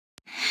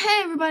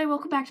everybody,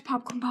 welcome back to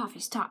Popcorn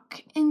Coffee's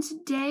Talk. In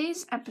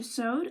today's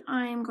episode,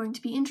 I am going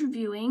to be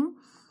interviewing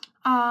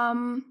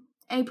a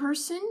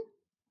person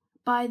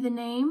by the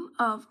name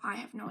of, I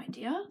have no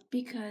idea,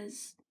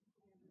 because,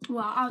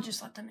 well, I'll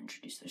just let them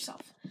introduce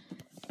themselves.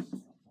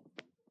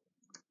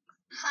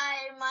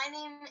 Hi, my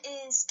name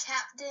is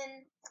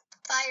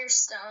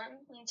CaptainFireStone.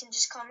 You can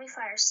just call me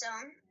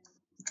Firestone.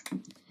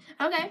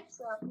 Okay.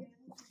 So,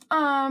 Hello.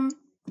 I'm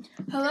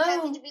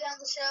happy to be on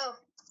the show.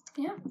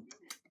 Yeah.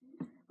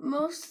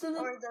 Or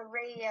the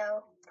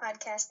radio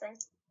podcast thing.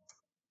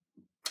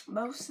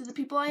 Most of the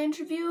people I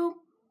interview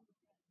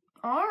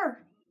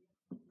are.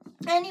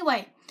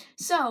 Anyway,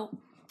 so,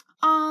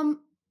 I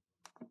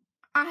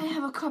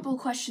have a couple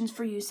questions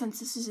for you since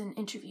this is an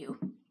interview.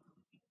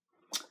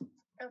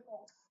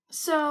 Okay.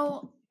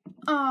 So,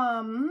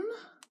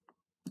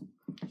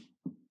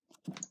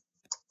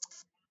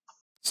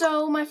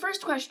 my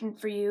first question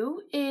for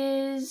you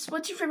is,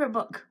 what's your favorite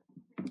book?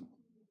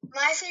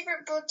 My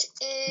favorite book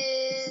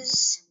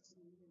is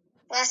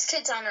Last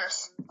Kids on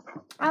Earth.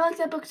 I like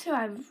that book too.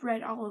 I've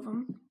read all of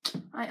them.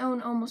 I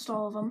own almost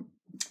all of them.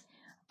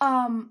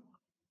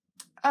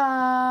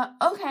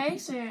 Okay,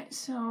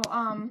 so,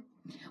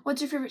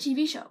 what's your favorite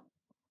TV show?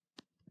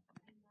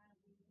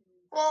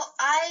 Well,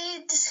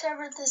 I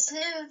discovered this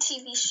new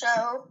TV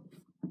show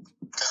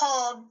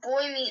called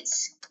Boy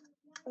Meets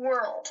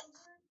World.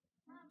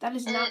 That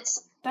is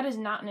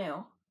not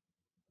new.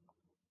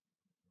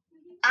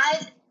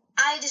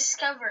 I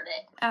discovered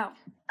it. Oh.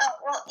 Oh,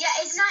 well, yeah,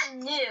 it's not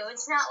new.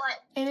 It's not like...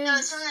 No,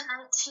 it's from the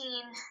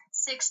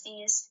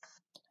 1960s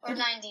or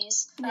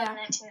 90s. Yeah,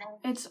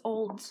 1990s. it's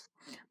old,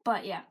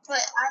 but yeah.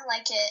 But I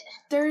like it.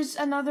 There's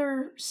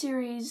another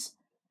series,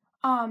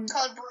 called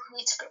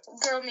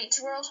Girl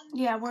Meets World?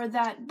 Yeah, where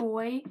that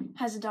boy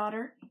has a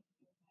daughter.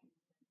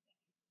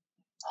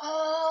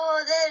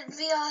 Oh, that'd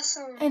be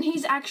awesome. And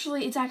it's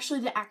actually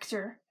the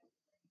actor,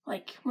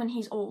 like, when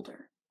he's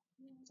older.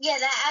 Yeah,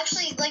 that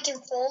actually, like, in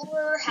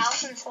Fuller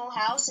House and Full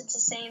House, it's the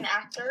same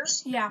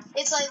actors. Yeah.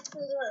 It's like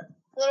the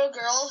little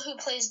girl who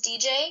plays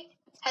DJ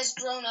has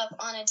grown up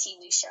on a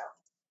TV show.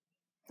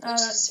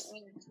 Which is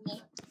weird to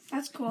me.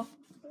 That's cool.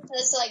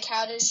 It's like,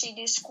 how does she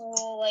do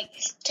school? Like,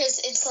 because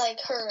it's like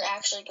her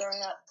actually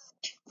growing up.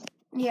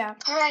 Yeah.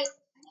 All right,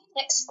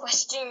 next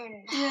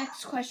question.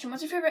 What's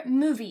your favorite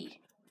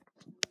movie?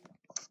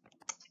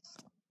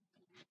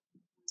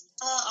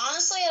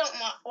 Honestly, I don't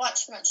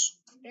watch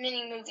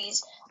many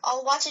movies.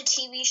 I'll watch a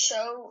TV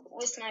show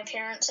with my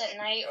parents at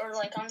night or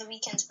like on the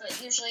weekends, but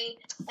usually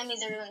I'm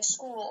either in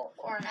school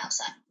or I'm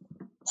outside.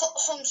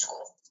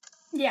 Homeschool.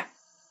 Yeah.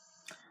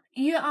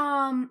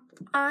 I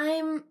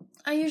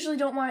usually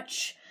don't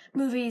watch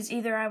movies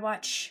either. I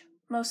watch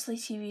mostly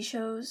TV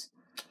shows.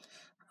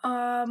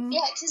 Yeah,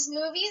 because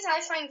movies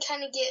I find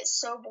kind of get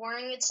so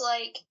boring. It's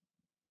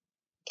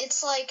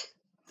like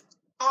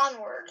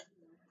Onward.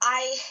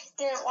 I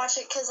didn't watch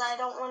it because I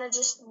don't want to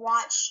just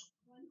watch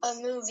a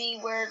movie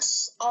where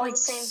it's all like the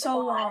same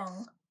so plot.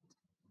 long.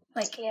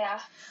 Like, yeah.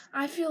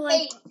 I feel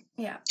like,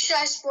 hey, should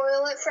I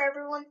spoil it for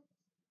everyone?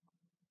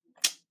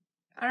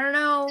 I don't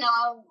know.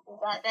 No,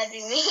 that'd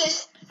be mean.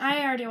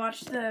 I already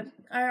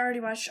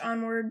watched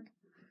Onward.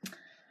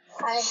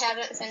 I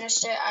haven't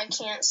finished it. I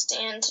can't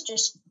stand to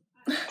just...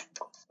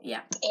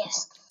 Yeah.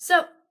 Yes.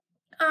 So,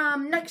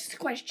 next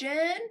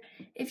question.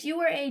 If you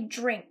were a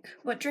drink,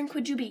 what drink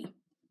would you be?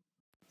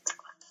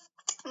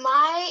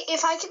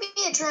 If I could be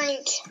a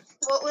drink,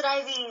 what would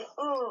I be?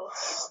 Ooh.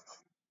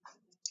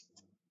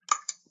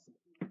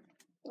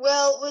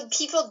 Well, would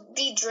people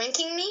be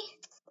drinking me?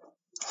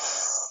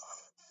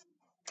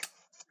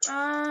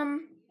 No,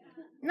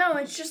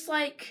 it's just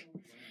like,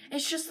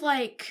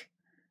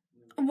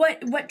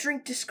 what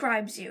drink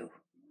describes you?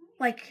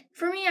 Like,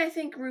 for me, I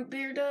think root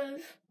beer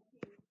does.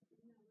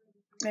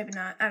 Maybe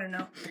not, I don't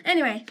know.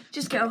 Anyway,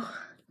 just go.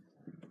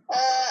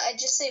 I'd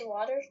just say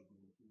water.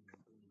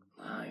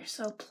 Oh, you're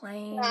so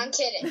plain. No, I'm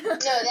kidding. No,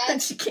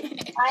 that's...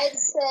 I'd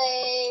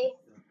say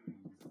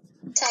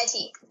Thai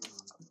tea.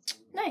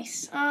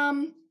 Nice.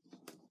 I'm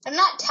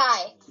not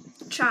Thai.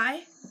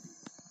 Chai?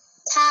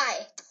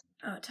 Thai.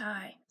 Oh,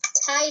 Thai.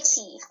 Thai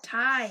tea.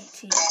 Thai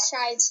tea.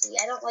 Chai tea.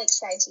 I don't like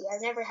chai tea.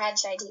 I've never had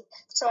chai tea,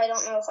 so I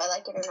don't know if I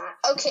like it or not.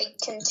 Okay,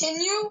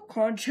 continue.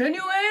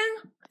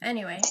 Continuing.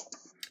 Anyway,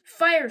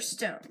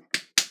 Firestone.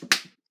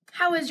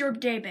 How has your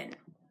day been?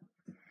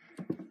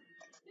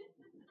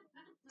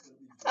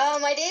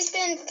 My day's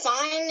been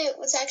fine. It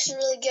was actually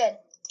really good.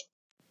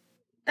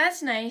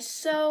 That's nice.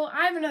 So,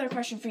 I have another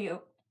question for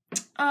you.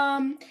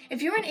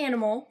 If you're an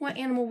animal, what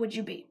animal would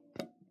you be?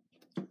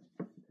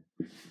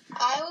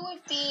 I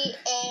would be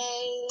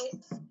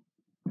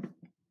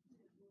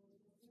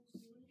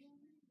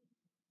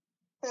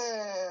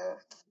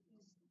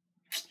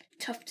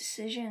Tough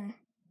decision.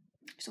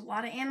 There's a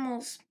lot of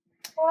animals.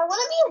 Well, I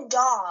want to be a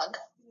dog.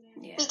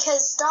 Yeah.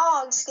 Because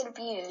dogs get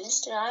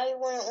abused, and I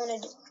wouldn't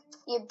want to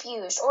be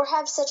abused or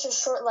have such a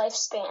short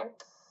lifespan.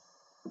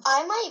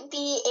 I might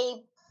be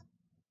a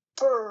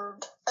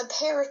bird, a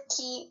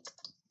parakeet.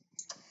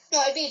 No,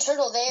 I'd be a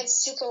turtle. They have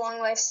super long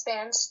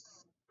lifespans.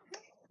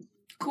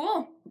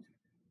 Cool.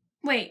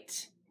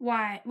 Wait,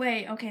 why?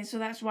 Wait, okay, so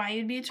that's why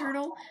you'd be a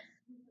turtle?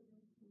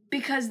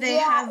 Because they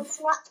have...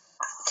 It's not...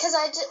 Because no,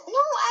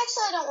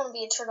 actually, I don't want to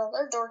be a turtle.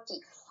 They're dorky.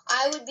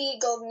 I would be a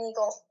golden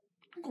eagle.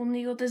 Golden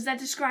eagle, does that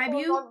describe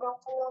you?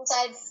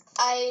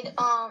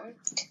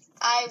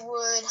 I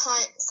would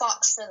hunt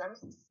fox for them.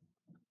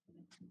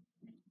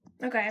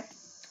 Okay.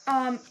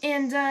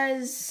 And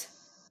does...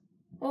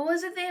 What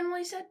was it the animal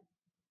you said?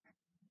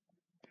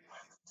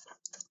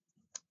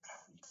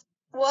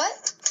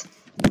 What?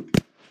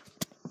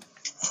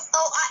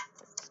 Oh,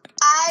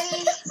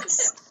 I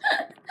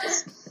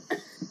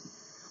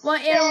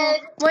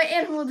What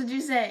animal did you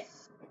say?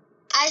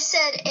 I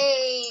said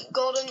a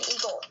golden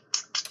eagle.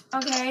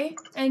 Okay.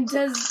 And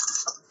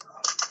does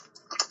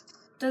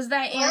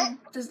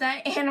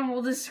that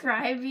animal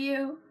describe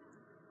you?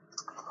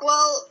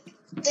 Well,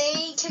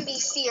 they can be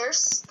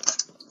fierce.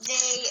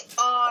 They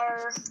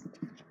are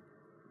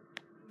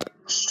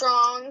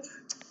strong.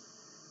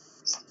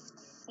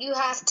 You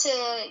have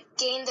to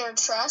gain their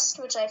trust,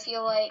 which I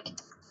feel like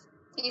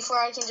before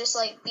I can just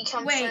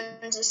become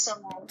friends with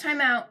someone.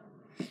 Time out.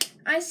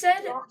 I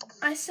said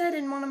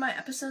in one of my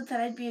episodes that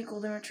I'd be a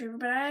golden retriever,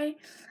 but I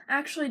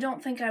actually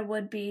don't think I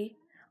would be.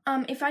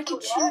 If I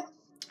could choose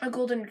a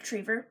golden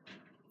retriever.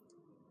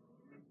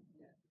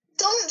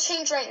 Don't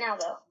change right now,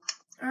 though.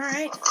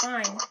 Alright,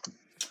 fine.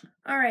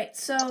 Alright,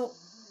 so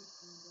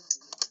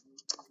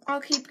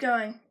I'll keep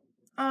going.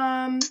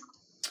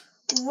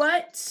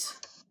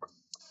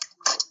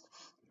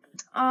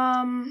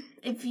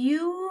 If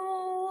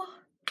you...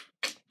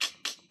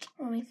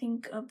 Let me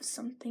think of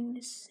something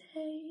to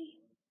say.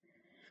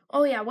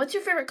 Oh yeah, what's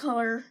your favorite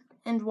color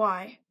and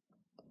why?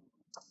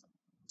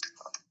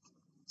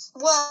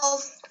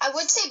 Well, I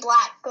would say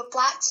black, but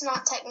black's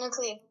not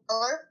technically a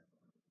color.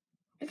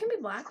 It can be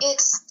black.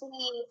 It's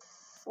the...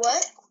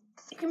 What?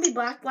 It can be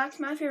black. Black's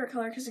my favorite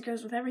color because it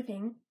goes with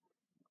everything.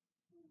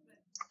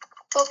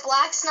 But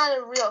black's not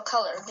a real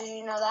color. Did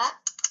you know that?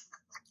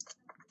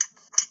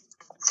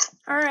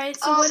 Alright,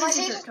 so what is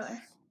your favorite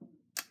color?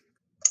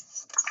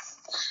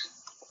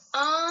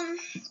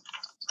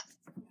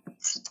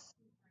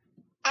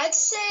 I'd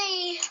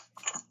say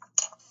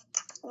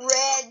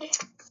red.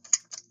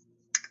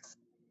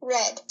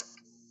 Red.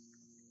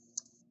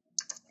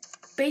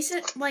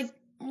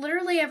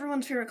 Literally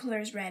everyone's favorite color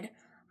is red.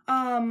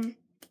 I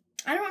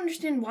don't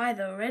understand why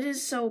though. Red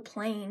is so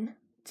plain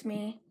to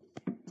me.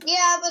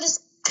 Yeah, but it's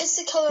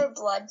the color of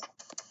blood.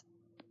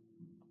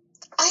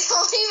 I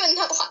don't even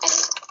know why.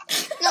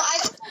 No, I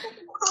think it's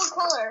a cool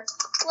color.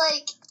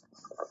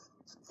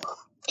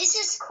 It's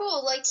just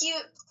cool.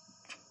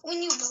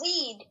 When you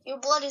bleed, your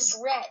blood is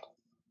red.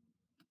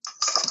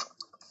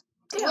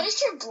 Yeah. What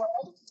is your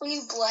blood? When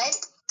you bled,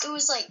 it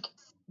was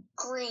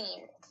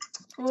green.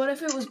 What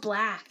if it was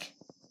black?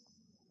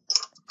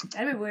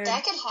 That'd be weird.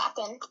 That could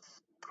happen.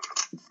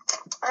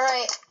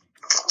 Alright.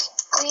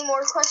 Any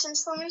more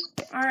questions for me?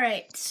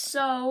 Alright,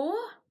 so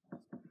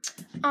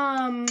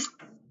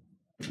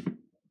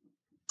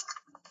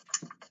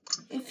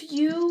if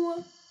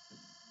you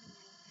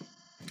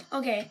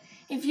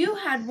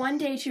had one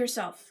day to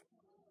yourself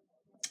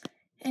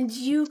and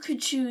you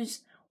could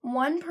choose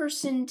one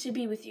person to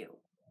be with you,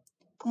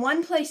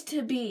 one place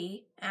to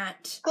be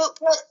at. But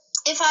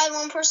if I had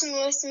one person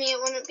with me, it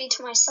wouldn't be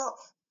to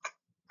myself.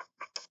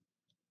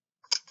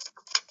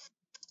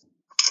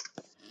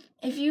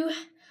 If you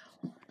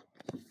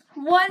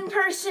one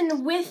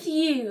person with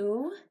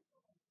you.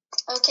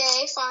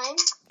 Okay, fine.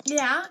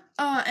 Yeah,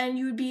 and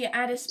you would be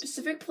at a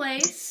specific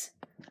place,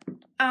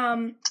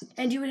 and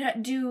you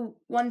would do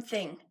one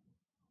thing.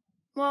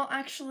 Well,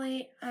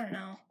 actually, I don't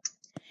know.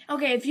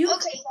 Okay, if you...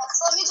 Okay,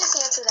 yes, let me just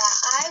answer that.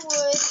 I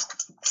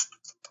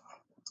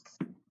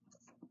would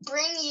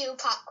bring you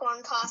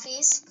popcorn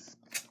coffees.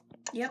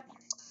 Yep.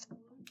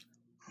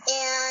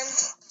 And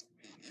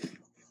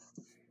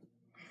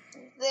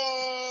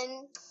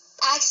then...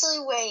 Actually,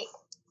 wait.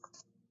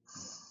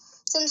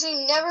 Since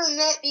we've never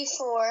met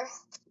before...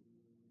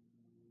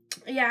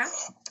 Yeah.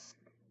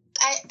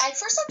 I'd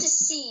first have to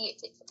see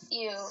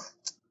you,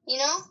 you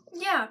know?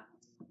 Yeah.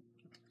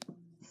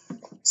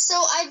 So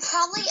I'd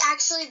probably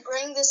actually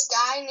bring this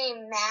guy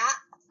named Matt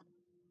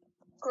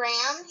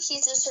Graham.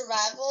 He's a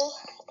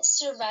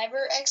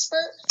survivor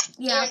expert.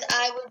 Yeah. And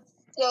I would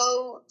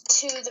go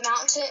to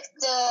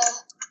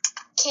the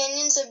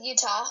canyons of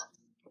Utah.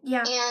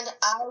 Yeah. And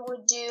I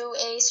would do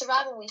a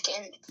survival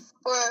weekend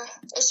or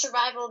a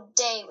survival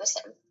day with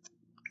him.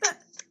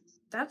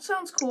 That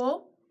sounds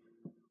cool.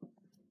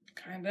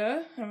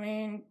 Kinda. I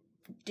mean,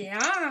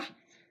 yeah.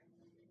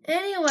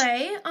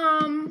 Anyway,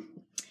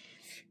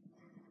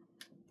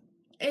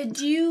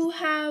 do you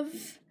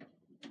have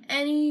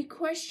any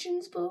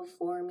questions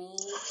for me?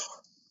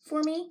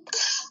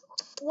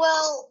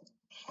 Well,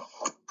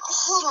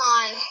 hold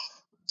on.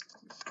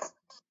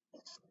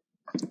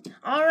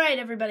 All right,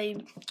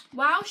 everybody.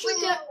 While she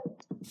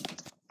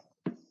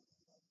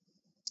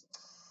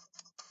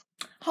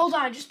Hold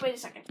on, just wait a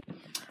second.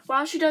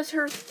 While she does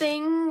her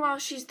thing, while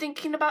she's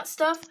thinking about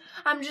stuff,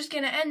 I'm just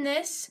going to end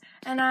this,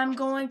 and I'm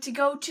going to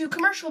go to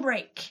commercial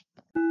break.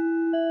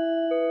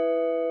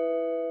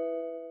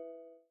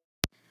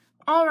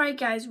 Alright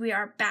guys, we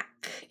are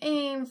back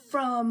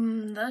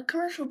from the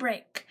commercial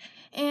break.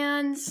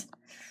 And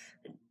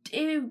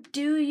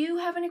do you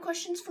have any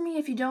questions for me?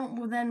 If you don't,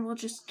 well then we'll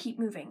just keep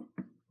moving.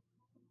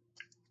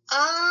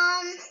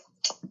 How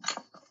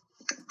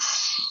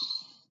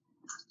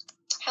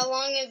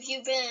long have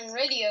you been in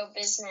radio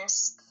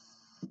business?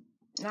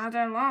 Not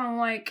that long,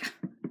 like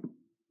a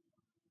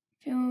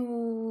few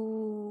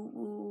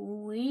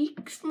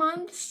weeks,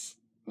 months?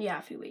 Yeah,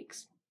 a few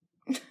weeks.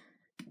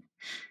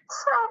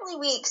 Probably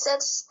weeks.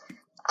 That's,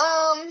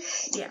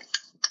 Yeah.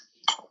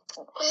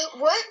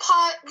 What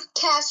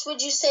podcast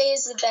would you say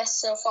is the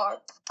best so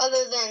far?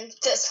 Other than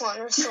this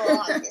one, which will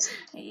obviously.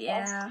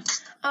 Yeah.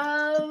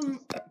 I'm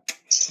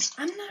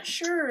not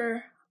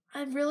sure.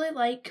 I really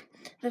like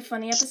the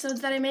funny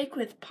episodes that I make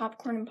with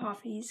Popcorn and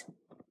Poffies.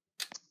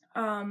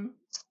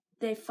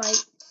 They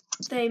fight.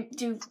 They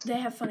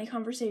have funny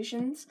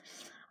conversations.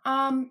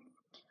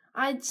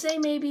 I'd say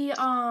maybe,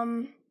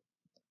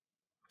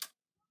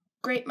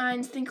 Great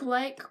Minds Think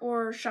Alike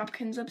or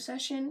Shopkins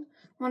Obsession.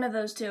 One of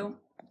those two.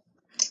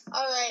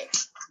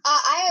 Alright.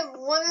 I have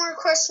one more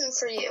question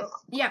for you.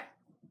 Yeah.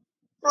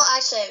 Well,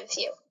 actually, I have a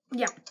few.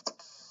 Yeah.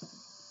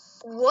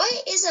 What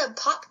is a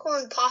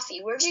popcorn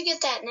poffy? Where'd you get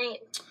that name?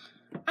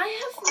 I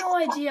have no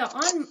idea.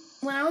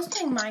 When I was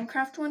playing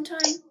Minecraft one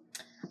time,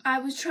 I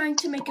was trying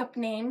to make up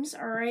names,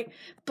 alright?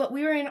 But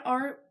we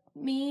were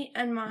me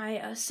and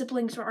my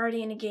siblings were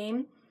already in a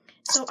game.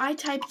 So I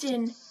typed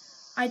in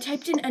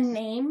a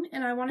name,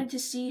 and I wanted to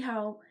see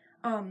how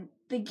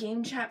the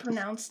game chat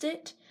pronounced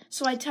it.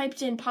 So I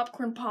typed in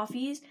Popcorn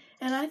Poffies,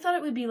 and I thought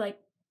it would be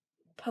like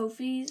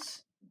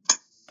Poffies,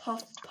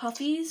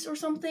 Puffies or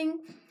something.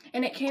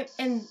 And it came,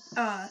 and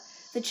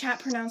the chat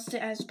pronounced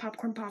it as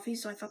Popcorn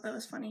Poffies, so I thought that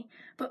was funny.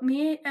 But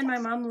me and my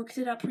mom looked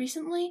it up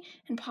recently,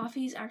 and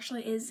Poffies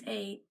actually is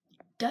a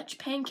Dutch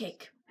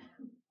pancake.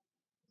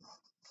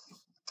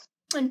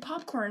 And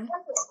popcorn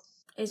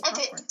is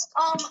popcorn. Okay.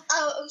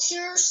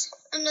 Here's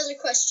another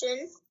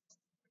question.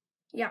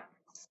 Yeah.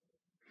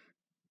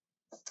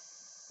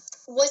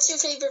 What's your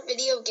favorite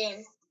video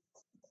game?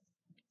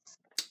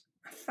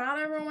 I thought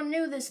everyone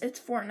knew this. It's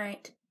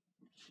Fortnite.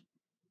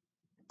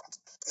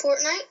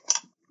 Fortnite?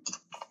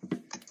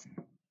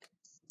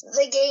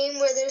 The game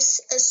where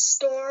there's a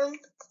storm?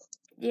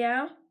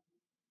 Yeah.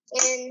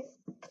 And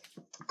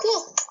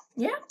cool.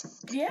 Yeah.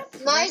 Yeah.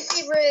 My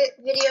favorite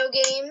video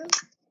game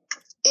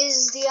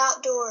is The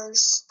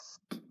Outdoors.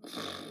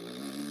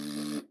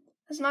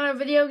 It's not a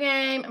video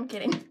game. I'm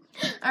kidding.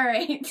 All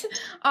right.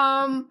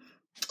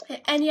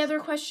 Any other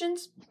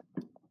questions?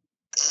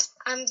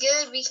 I'm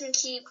good. We can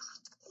keep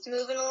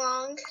moving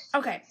along.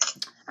 Okay.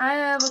 I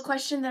have a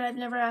question that I've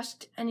never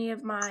asked any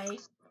of my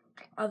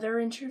other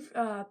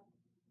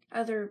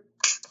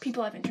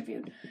people I've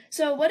interviewed.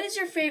 So, what is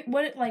your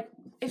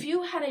if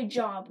you had a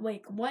job,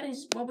 what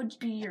would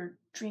be your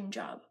dream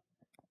job?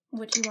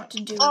 What do you want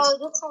to do? Oh,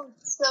 this one's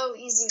so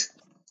easy.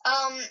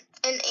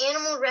 An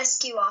animal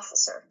rescue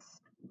officer.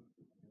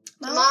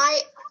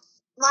 My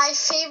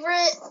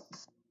favorite,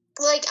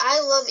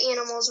 I love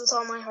animals with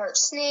all my heart.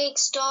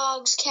 Snakes,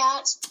 dogs,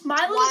 cats.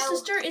 My little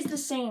sister is the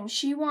same.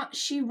 She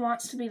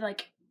wants to be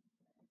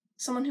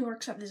someone who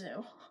works at the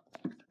zoo.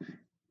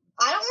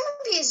 I don't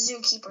want to be a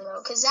zookeeper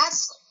though, because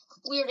that's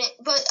weird.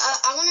 But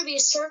I want to be a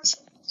search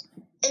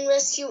and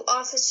rescue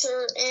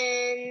officer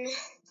in.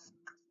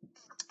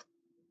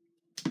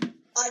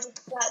 I just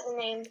forgot the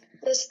name.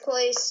 This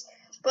place,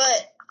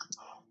 but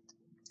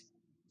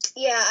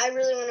yeah, I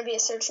really want to be a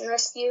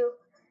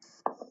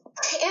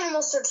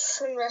animal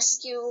search and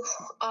rescue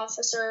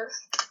officer.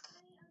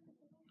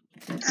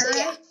 So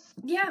yeah.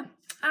 Yeah.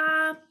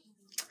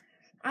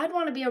 I'd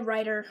want to be a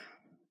writer.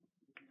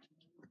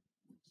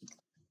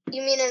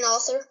 You mean an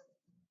author?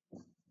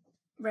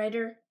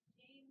 Writer,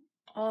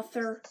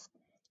 author.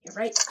 You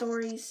write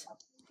stories.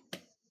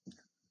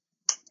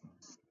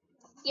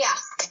 Yeah.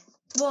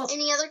 Well,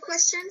 any other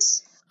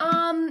questions?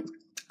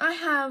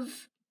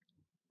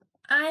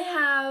 I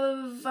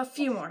have a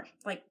few more,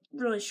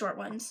 really short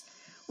ones.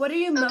 What are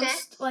you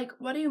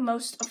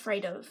most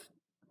afraid of?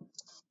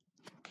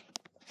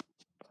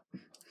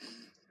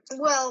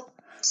 Well,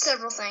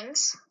 several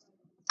things.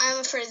 I'm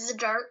afraid of the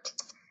dark.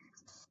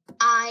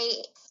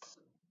 I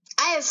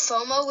have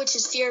FOMO, which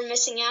is fear of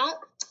missing out.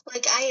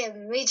 I have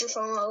major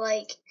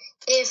FOMO.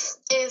 If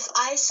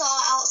I saw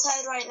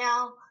outside right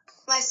now,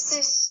 my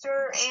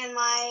sister and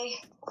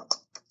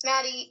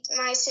Maddie,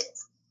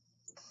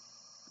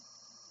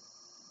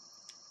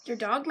 your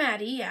dog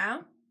Maddie,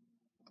 yeah.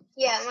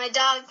 Yeah, my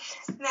dog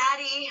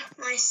Maddie,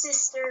 my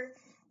sister,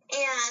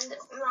 and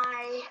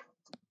I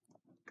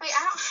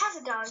don't have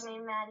a dog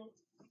named Maddie.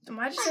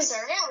 I'm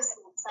sorry, that was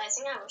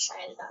emphasizing. I wish I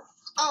had a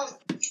dog.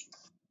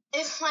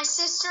 If my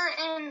sister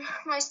and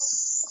my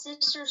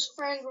sister's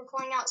friend were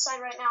going outside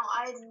right now,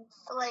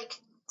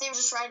 they were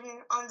just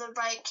riding on the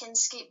bike and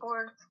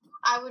skateboard,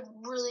 I would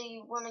really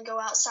want to go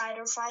outside.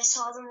 Or if I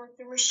saw them with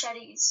their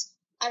machetes,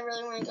 I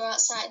really want to go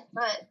outside.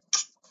 But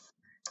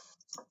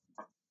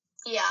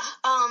yeah,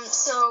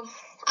 so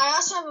I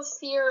also have a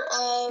fear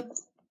of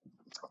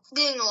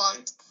being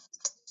alone.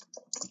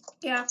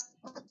 Yeah.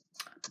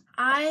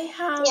 I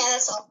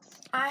that's all.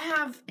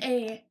 I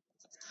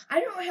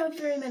don't have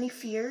very many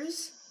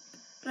fears,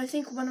 but I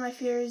think one of my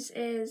fears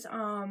is,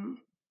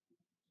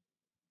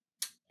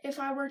 if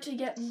I were to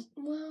get,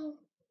 well,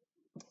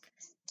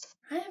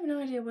 I have no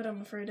idea what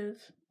I'm afraid of.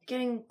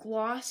 Getting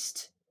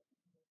lost.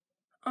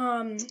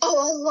 Oh,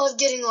 I love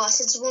getting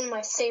lost. It's one of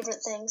my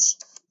favorite things.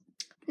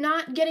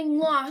 Not getting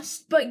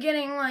lost, but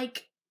getting,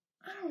 like,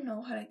 I don't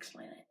know how to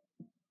explain it.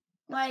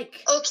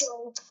 Like... Okay.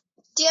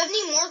 Do you have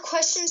any more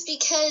questions?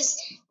 Because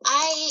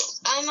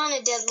I'm on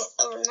a deadline,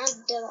 or not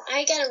a deadline.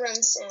 I gotta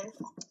run soon.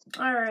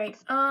 All right.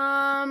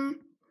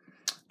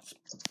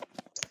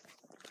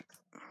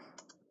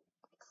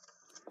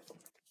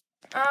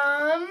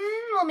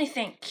 Let me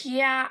think.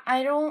 Yeah,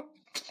 I don't...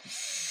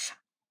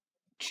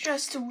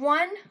 Just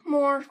one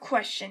more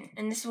question,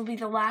 and this will be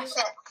the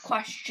last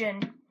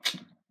question.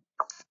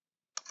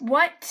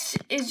 What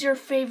is your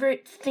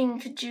favorite thing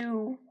to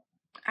do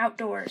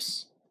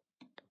outdoors?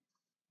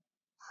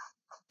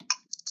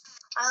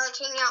 I like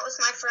hanging out with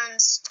my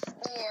friends,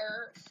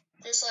 or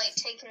just like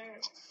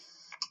taking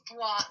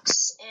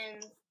walks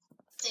and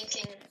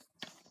thinking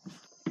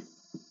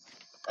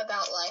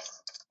about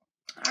life.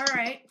 All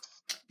right.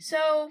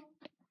 So,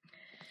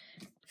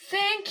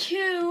 thank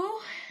you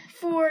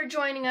for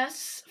joining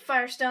us,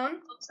 Firestone.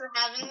 Thanks for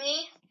having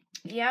me.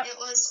 Yep. It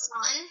was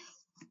fun.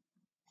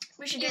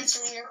 We should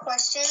answering your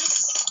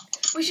questions.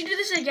 We should do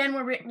this again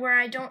where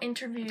I don't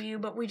interview you,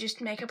 but we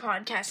just make a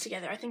podcast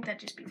together. I think that'd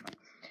just be fun.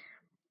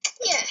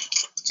 Yeah,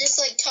 just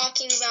like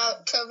talking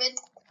about COVID.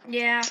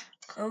 Yeah,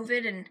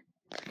 COVID and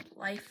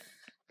life.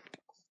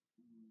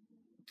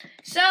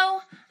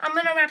 So, I'm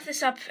going to wrap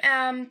this up.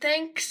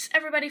 Thanks,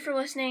 everybody, for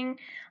listening.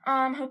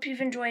 Hope you've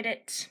enjoyed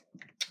it.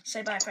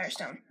 Say bye,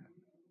 Firestone.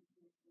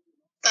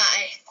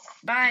 Bye.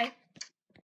 Bye.